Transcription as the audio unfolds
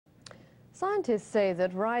Scientists say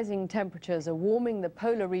that rising temperatures are warming the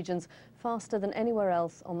polar regions faster than anywhere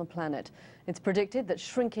else on the planet. It's predicted that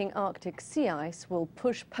shrinking Arctic sea ice will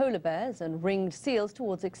push polar bears and ringed seals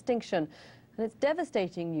towards extinction. And it's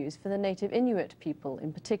devastating news for the native Inuit people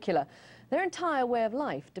in particular. Their entire way of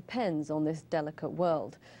life depends on this delicate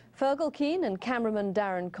world. Fergal Keane and cameraman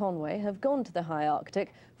Darren Conway have gone to the high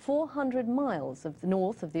Arctic, 400 miles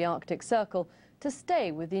north of the Arctic Circle, to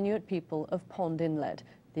stay with the Inuit people of Pond Inlet.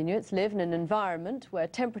 The Inuits live in an environment where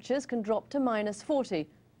temperatures can drop to -40,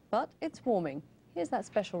 but it's warming. Here's that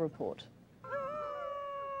special report.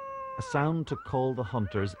 A sound to call the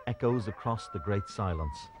hunters echoes across the great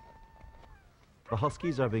silence. The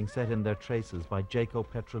huskies are being set in their traces by Jaco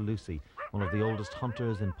Petralusi, one of the oldest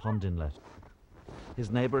hunters in Pond Inlet.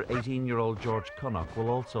 His neighbour, 18-year-old George Cunnock, will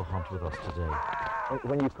also hunt with us today.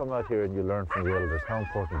 When you come out here and you learn from the elders, how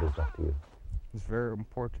important is that to you? It's very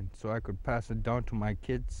important, so I could pass it down to my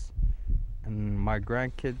kids and my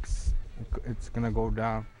grandkids. It's going to go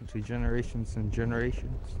down to generations and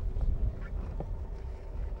generations.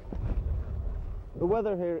 The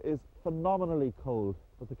weather here is phenomenally cold,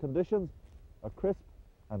 but the conditions are crisp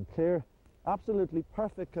and clear, absolutely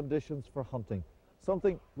perfect conditions for hunting,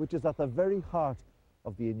 something which is at the very heart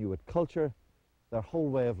of the Inuit culture, their whole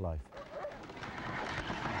way of life.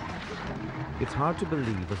 It's hard to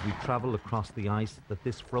believe as we travel across the ice that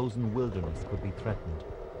this frozen wilderness could be threatened.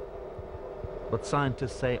 But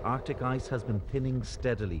scientists say Arctic ice has been thinning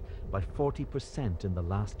steadily by 40% in the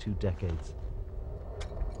last 2 decades.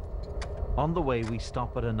 On the way, we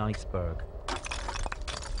stop at an iceberg.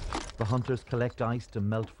 The hunters collect ice to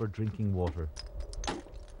melt for drinking water.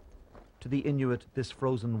 To the Inuit, this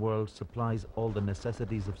frozen world supplies all the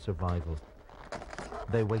necessities of survival.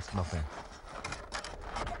 They waste nothing.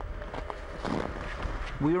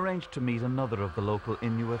 We arranged to meet another of the local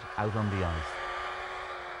Inuit out on the ice.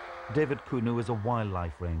 David Kunu is a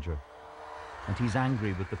wildlife ranger, and he's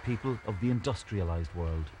angry with the people of the industrialized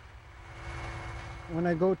world. When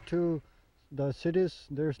I go to the cities,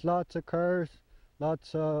 there's lots of cars,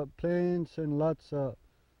 lots of planes, and lots of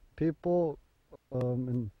people,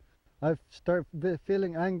 and I start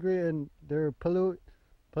feeling angry, and they're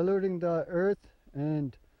polluting the earth,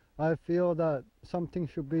 and I feel that something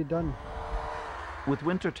should be done. With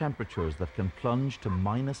winter temperatures that can plunge to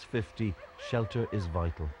 -50, shelter is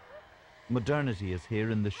vital. Modernity is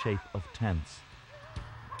here in the shape of tents.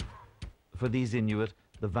 For these Inuit,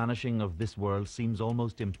 the vanishing of this world seems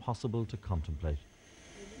almost impossible to contemplate.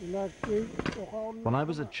 When I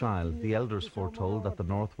was a child, the elders foretold that the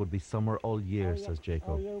north would be summer all year, says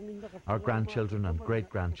Jaco. Our grandchildren and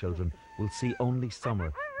great-grandchildren will see only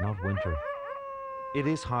summer, not winter. It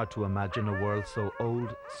is hard to imagine a world so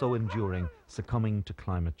old, so enduring, succumbing to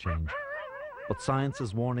climate change. But science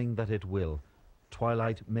is warning that it will.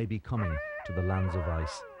 Twilight may be coming to the lands of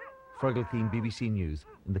ice. Fergal Keane, BBC News,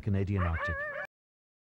 in the Canadian Arctic.